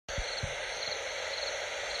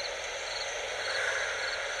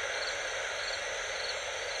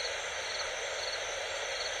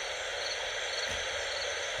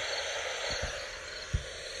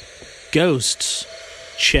Ghosts?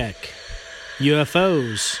 Check.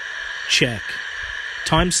 UFOs? Check.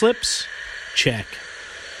 Time slips? Check.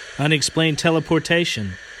 Unexplained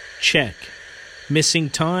teleportation? Check. Missing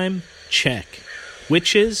time? Check.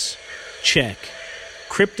 Witches? Check.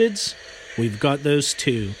 Cryptids? We've got those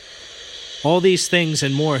too. All these things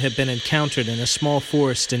and more have been encountered in a small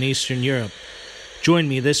forest in Eastern Europe. Join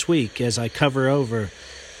me this week as I cover over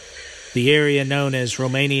the area known as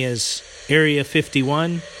Romania's Area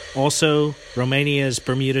 51, also Romania's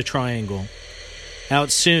Bermuda Triangle.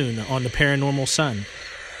 Out soon on The Paranormal Sun.